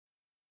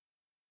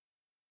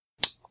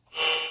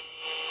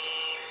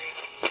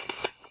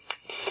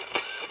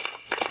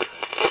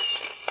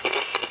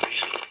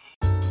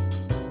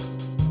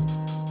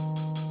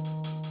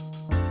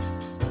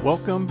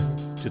Welcome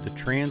to the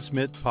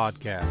Transmit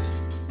Podcast.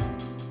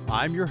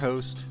 I'm your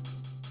host,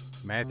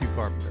 Matthew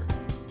Carpenter.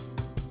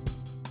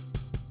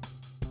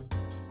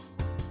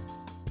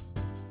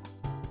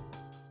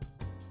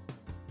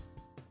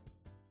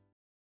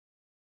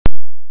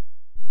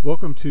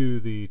 Welcome to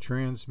the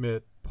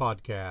Transmit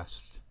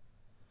Podcast.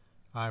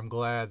 I'm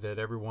glad that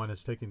everyone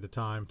is taking the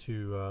time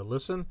to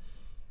listen.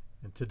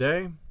 And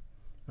today,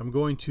 I'm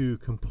going to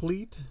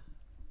complete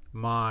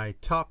my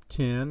top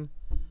 10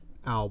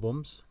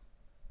 albums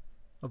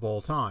of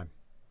all time.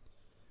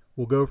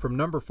 We'll go from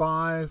number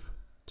 5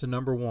 to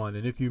number 1.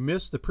 And if you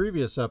missed the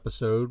previous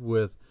episode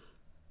with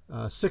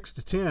 6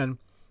 to 10,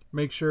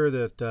 make sure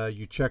that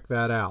you check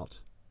that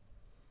out.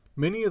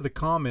 Many of the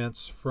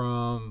comments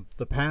from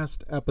the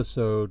past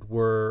episode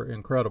were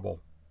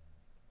incredible.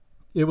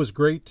 It was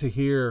great to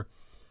hear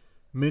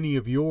many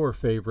of your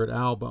favorite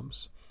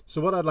albums. So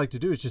what I'd like to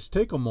do is just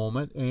take a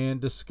moment and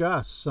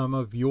discuss some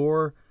of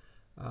your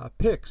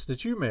picks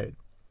that you made.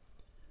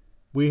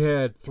 We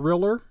had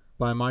Thriller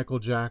by Michael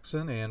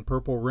Jackson and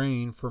Purple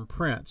Rain from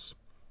Prince.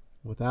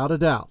 Without a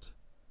doubt,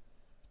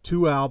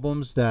 two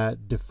albums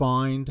that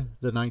defined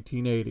the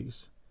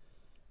 1980s.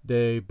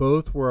 They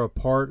both were a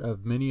part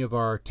of many of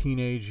our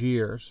teenage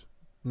years,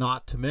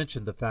 not to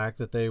mention the fact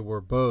that they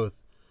were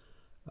both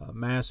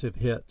massive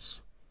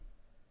hits.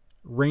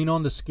 Rain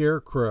on the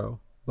Scarecrow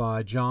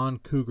by John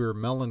Cougar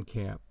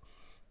Mellencamp.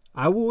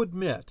 I will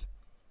admit,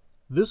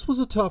 this was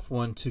a tough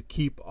one to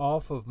keep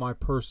off of my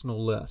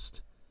personal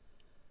list.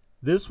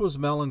 This was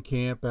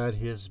Mellencamp at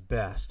his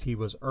best. He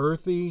was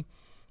earthy,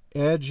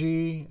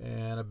 edgy,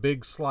 and a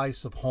big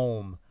slice of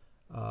home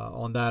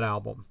on that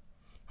album.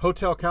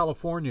 Hotel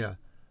California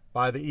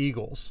by the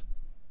Eagles.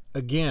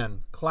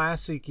 Again,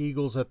 classic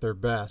Eagles at their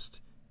best,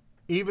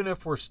 even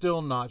if we're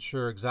still not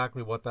sure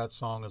exactly what that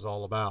song is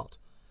all about.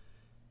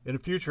 In a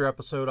future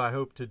episode, I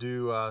hope to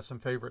do some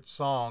favorite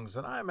songs,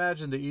 and I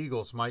imagine the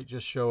Eagles might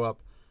just show up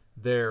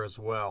there as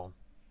well.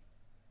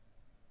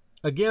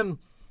 Again,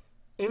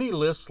 any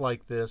list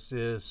like this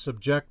is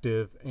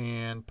subjective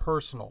and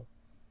personal.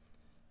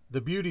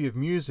 The beauty of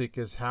music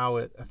is how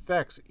it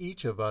affects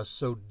each of us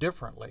so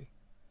differently.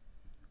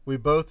 We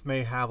both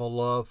may have a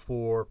love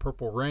for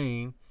Purple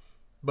Rain,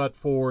 but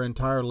for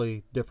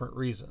entirely different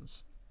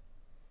reasons.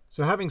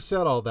 So having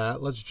said all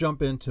that, let's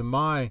jump into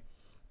my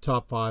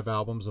top 5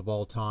 albums of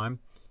all time.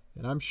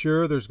 And I'm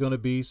sure there's going to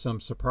be some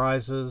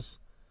surprises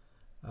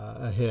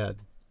ahead.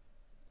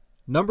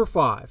 Number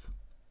 5.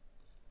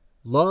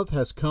 Love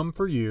Has Come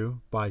For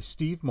You by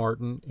Steve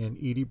Martin and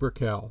Edie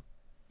Brickell.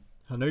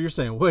 I know you're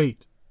saying,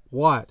 wait,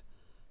 what?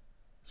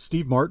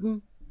 Steve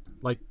Martin?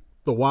 Like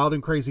the wild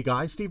and crazy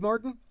guy, Steve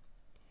Martin?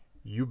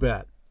 You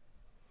bet.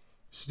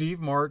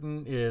 Steve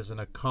Martin is an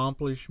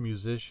accomplished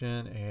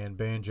musician and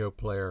banjo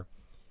player.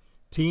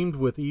 Teamed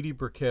with Edie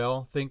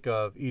Brickell, think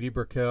of Edie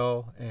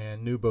Brickell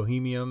and New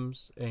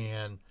Bohemians,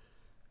 and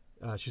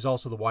she's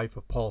also the wife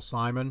of Paul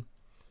Simon.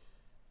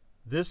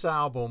 This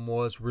album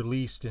was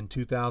released in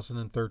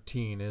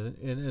 2013, and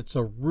it's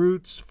a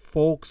roots,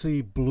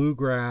 folksy,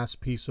 bluegrass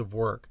piece of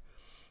work.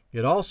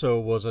 It also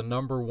was a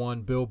number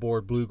 1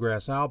 Billboard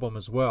Bluegrass album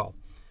as well.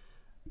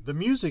 The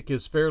music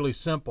is fairly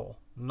simple,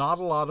 not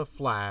a lot of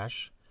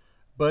flash,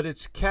 but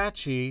it's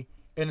catchy,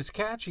 and it's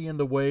catchy in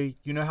the way,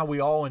 you know how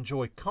we all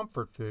enjoy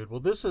comfort food? Well,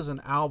 this is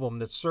an album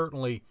that's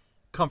certainly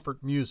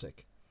comfort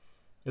music.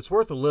 It's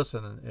worth a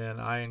listen,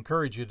 and I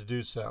encourage you to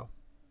do so.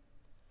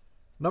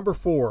 Number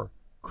 4.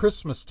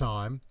 Christmas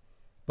Time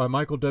by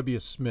Michael W.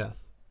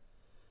 Smith.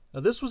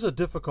 Now, this was a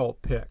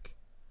difficult pick.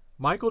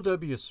 Michael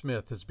W.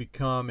 Smith has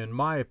become, in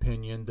my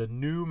opinion, the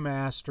new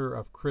master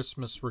of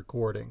Christmas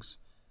recordings.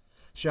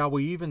 Shall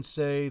we even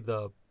say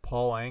the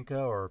Paul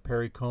Anka or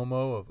Perry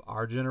Como of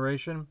our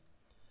generation?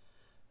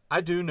 I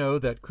do know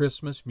that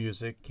Christmas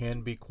music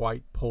can be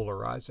quite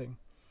polarizing,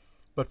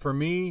 but for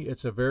me,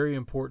 it's a very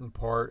important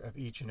part of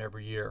each and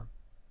every year.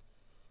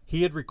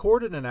 He had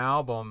recorded an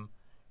album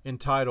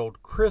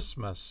entitled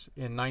Christmas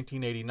in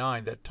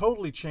 1989 that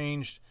totally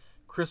changed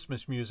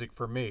Christmas music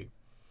for me.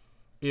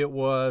 It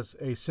was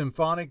a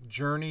symphonic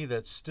journey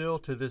that still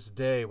to this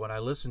day, when I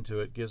listen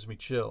to it, gives me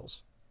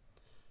chills.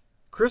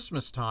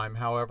 Christmas Time,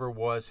 however,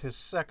 was his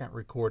second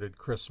recorded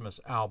Christmas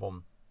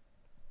album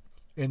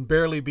and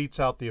barely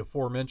beats out the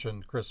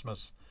aforementioned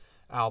Christmas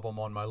album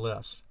on my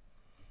list.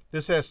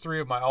 This has 3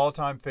 of my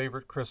all-time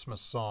favorite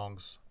Christmas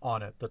songs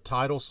on it. The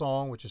title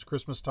song, which is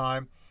Christmas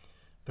Time,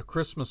 The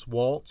Christmas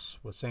Waltz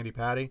with Sandi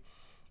Patty,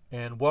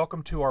 and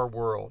Welcome to Our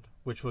World,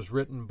 which was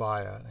written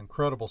by an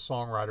incredible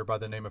songwriter by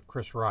the name of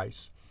Chris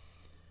Rice.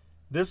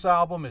 This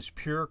album is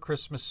pure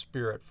Christmas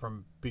spirit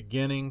from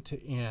beginning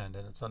to end,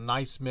 and it's a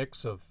nice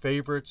mix of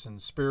favorites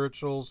and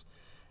spirituals,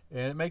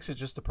 and it makes it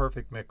just the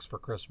perfect mix for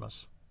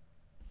Christmas.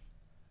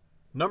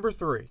 Number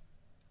 3,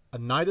 A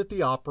Night at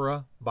the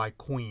Opera by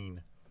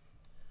Queen.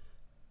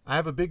 I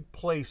have a big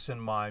place in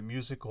my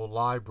musical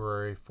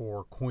library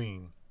for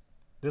Queen.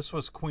 This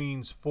was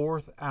Queen's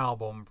 4th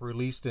album,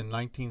 released in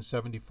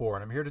 1974,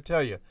 and I'm here to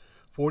tell you,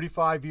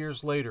 45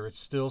 years later, it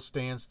still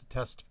stands the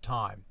test of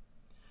time.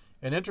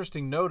 An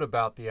interesting note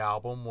about the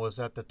album was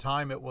at the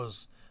time it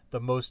was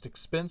the most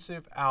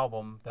expensive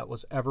album that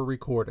was ever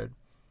recorded.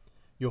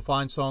 You'll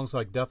find songs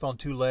like Death on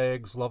Two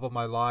Legs, Love of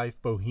My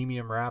Life,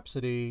 Bohemian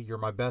Rhapsody, You're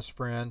My Best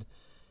Friend,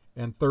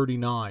 and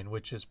 39,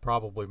 which is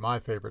probably my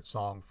favorite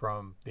song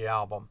from the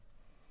album.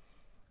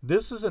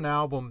 This is an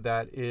album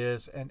that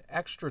is an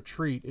extra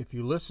treat if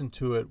you listen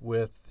to it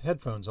with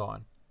headphones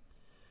on.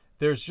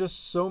 There's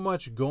just so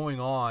much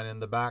going on in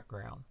the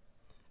background.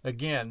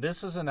 Again,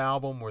 this is an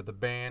album where the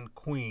band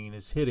Queen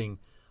is hitting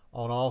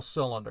on all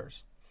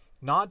cylinders.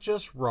 Not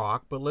just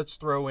rock, but let's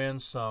throw in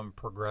some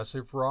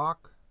progressive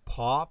rock,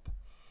 pop,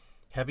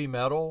 heavy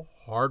metal,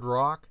 hard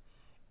rock,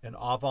 and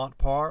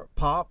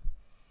avant-pop.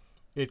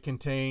 It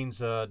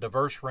contains a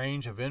diverse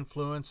range of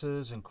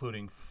influences,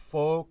 including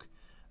folk,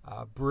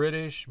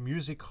 British,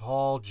 music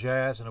hall,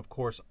 jazz, and of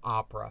course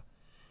opera.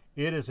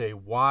 It is a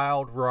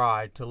wild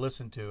ride to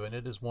listen to, and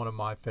it is one of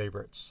my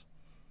favorites.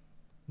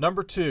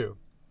 Number 2,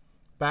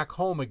 Back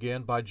Home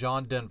Again by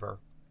John Denver.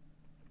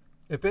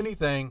 If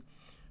anything,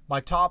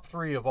 my top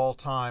 3 of all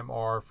time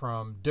are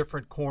from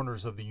different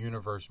corners of the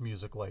universe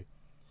musically.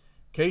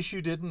 In case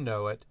you didn't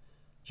know it,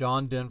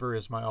 John Denver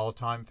is my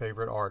all-time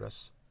favorite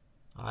artist.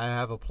 I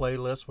have a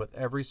playlist with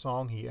every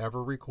song he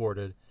ever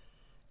recorded,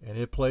 and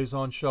it plays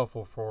on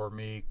shuffle for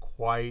me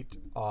quite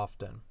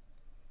often.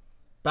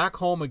 Back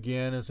Home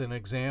Again is an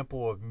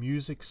example of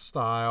music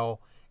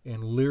style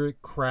and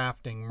lyric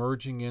crafting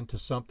merging into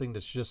something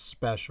that's just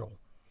special.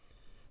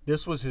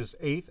 This was his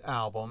 8th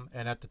album,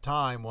 and at the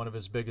time, one of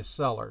his biggest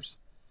sellers.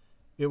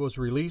 It was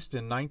released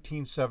in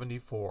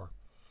 1974.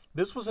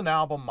 This was an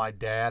album my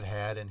dad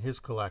had in his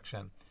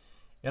collection,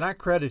 and I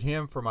credit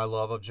him for my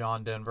love of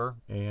John Denver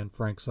and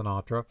Frank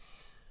Sinatra.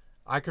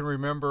 I can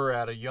remember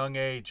at a young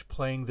age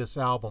playing this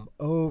album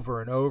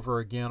over and over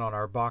again on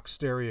our box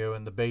stereo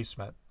in the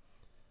basement.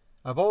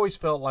 I've always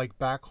felt like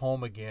Back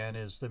Home Again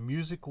is the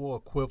musical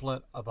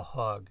equivalent of a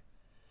hug.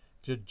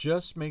 It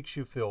just makes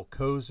you feel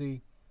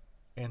cozy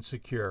and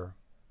secure.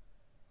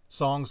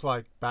 Songs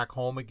like Back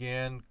Home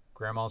Again,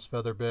 Grandma's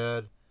Feather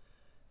Bed,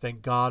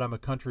 Thank God I'm a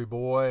Country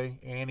Boy,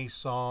 Annie's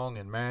Song,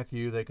 and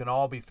Matthew, they can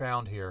all be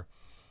found here.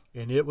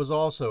 And it was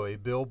also a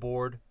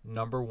Billboard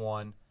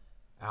 #1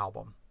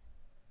 album.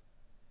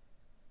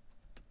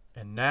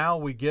 And now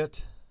we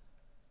get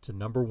to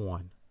number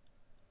 1.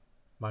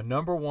 My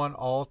number 1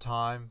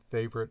 all-time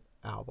favorite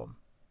album.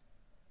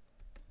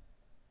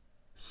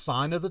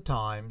 Sign of the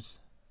Times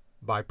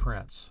by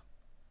Prince.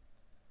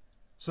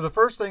 So the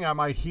first thing I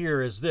might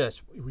hear is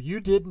this: you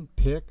didn't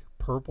pick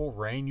Purple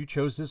Rain? You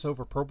chose this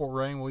over Purple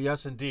Rain? Well,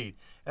 yes, indeed.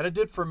 And I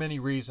did for many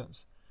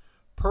reasons.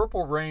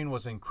 Purple Rain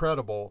was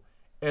incredible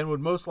and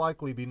would most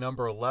likely be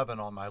number 11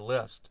 on my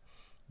list.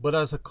 But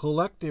as a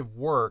collective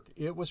work,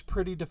 it was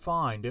pretty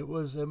defined. It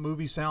was a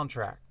movie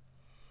soundtrack.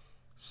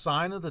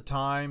 Sign of the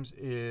Times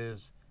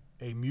is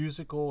a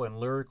musical and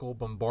lyrical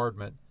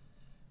bombardment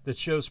that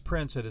shows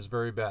Prince at his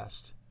very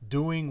best,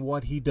 doing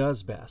what he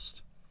does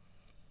best.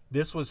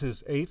 This was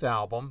his 8th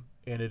album,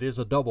 and it is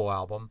a double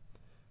album,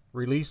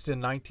 released in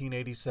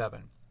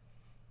 1987.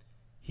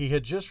 He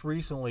had just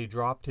recently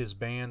dropped his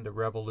band, The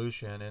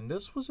Revolution, and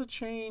this was a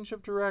change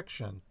of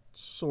direction,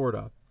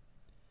 sorta.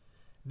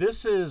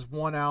 This is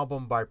one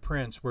album by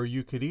Prince where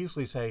you could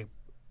easily say,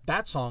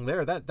 that song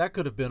there, that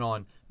could have been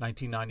on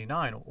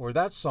 1999, or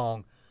that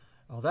song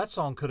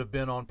could have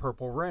been on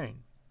Purple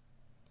Rain.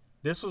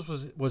 This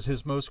was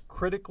his most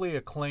critically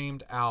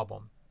acclaimed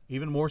album,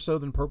 even more so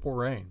than Purple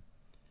Rain.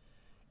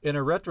 In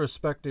a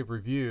retrospective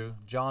review,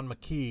 John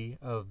McKee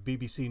of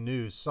BBC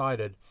News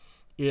cited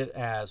it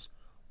as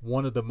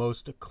one of the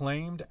most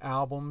acclaimed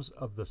albums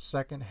of the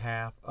second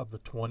half of the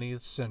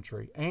 20th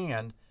century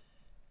and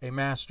a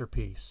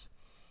masterpiece,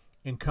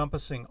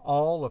 encompassing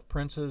all of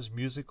Prince's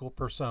musical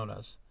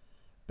personas: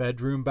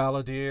 bedroom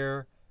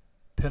balladeer,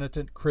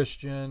 penitent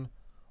Christian,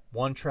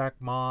 one-track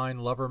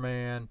mind, lover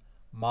man,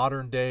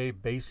 modern-day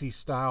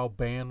bassy-style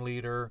band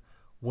leader,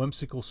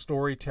 whimsical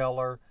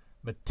storyteller,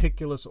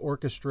 meticulous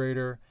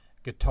orchestrator,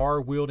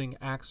 guitar-wielding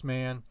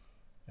axeman,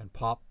 and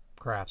pop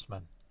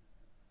craftsman.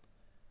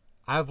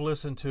 I've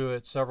listened to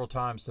it several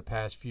times the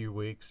past few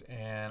weeks,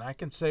 and I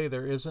can say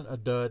there isn't a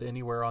dud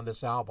anywhere on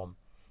this album.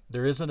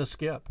 There isn't a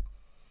skip.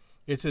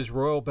 It's his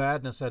royal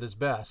badness at his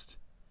best.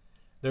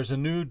 There's a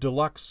new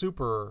deluxe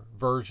super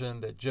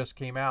version that just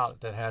came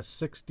out that has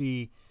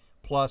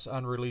 60-plus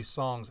unreleased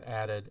songs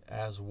added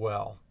as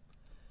well.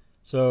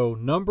 So,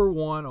 number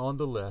 1 on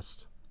the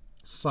list,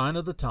 Sign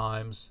of the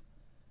Times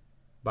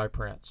by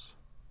Prince.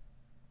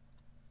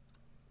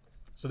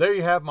 So there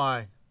you have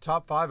my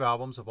top 5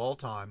 albums of all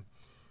time.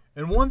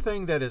 And one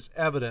thing that is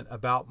evident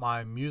about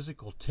my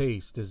musical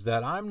taste is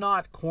that I'm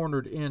not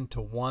cornered into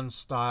one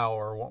style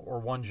or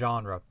one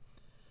genre.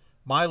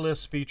 My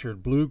list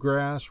featured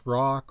bluegrass,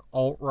 rock,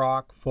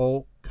 alt-rock,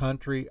 folk,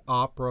 country,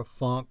 opera,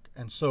 funk,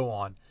 and so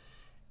on.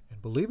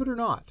 And believe it or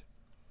not,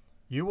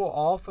 you will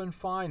often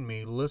find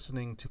me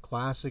listening to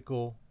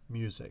classical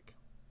music.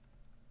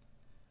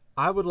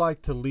 I would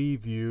like to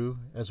leave you,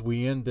 as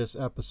we end this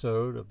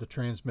episode of the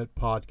Transmit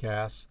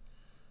Podcast,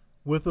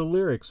 with the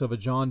lyrics of a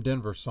John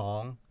Denver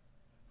song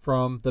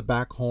from the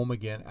Back Home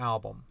Again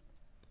album.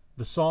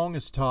 The song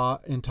is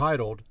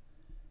entitled,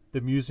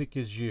 "The Music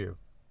Is You."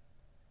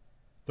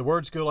 The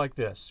words go like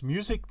this: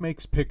 music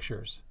makes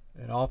pictures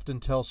and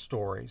often tells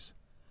stories,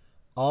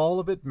 all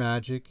of it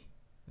magic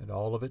and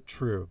all of it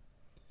true.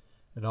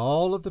 And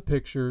all of the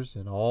pictures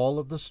and all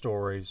of the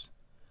stories,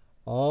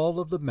 all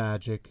of the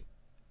magic,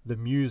 the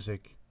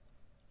music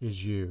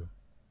is you.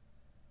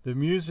 The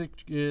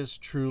music is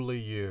truly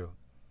you.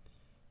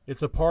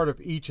 It's a part of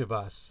each of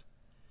us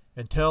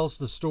and tells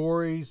the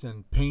stories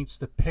and paints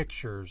the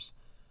pictures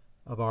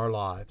of our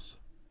lives.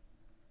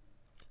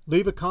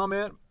 Leave a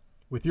comment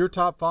with your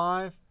top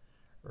 5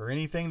 or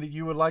anything that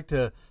you would like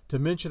to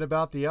mention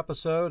about the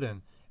episode,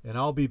 and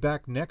I'll be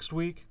back next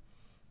week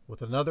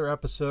with another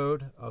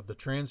episode of the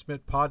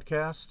Transmit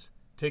Podcast.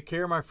 Take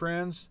care, my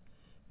friends,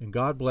 and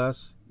God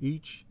bless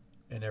each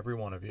and every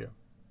one of you.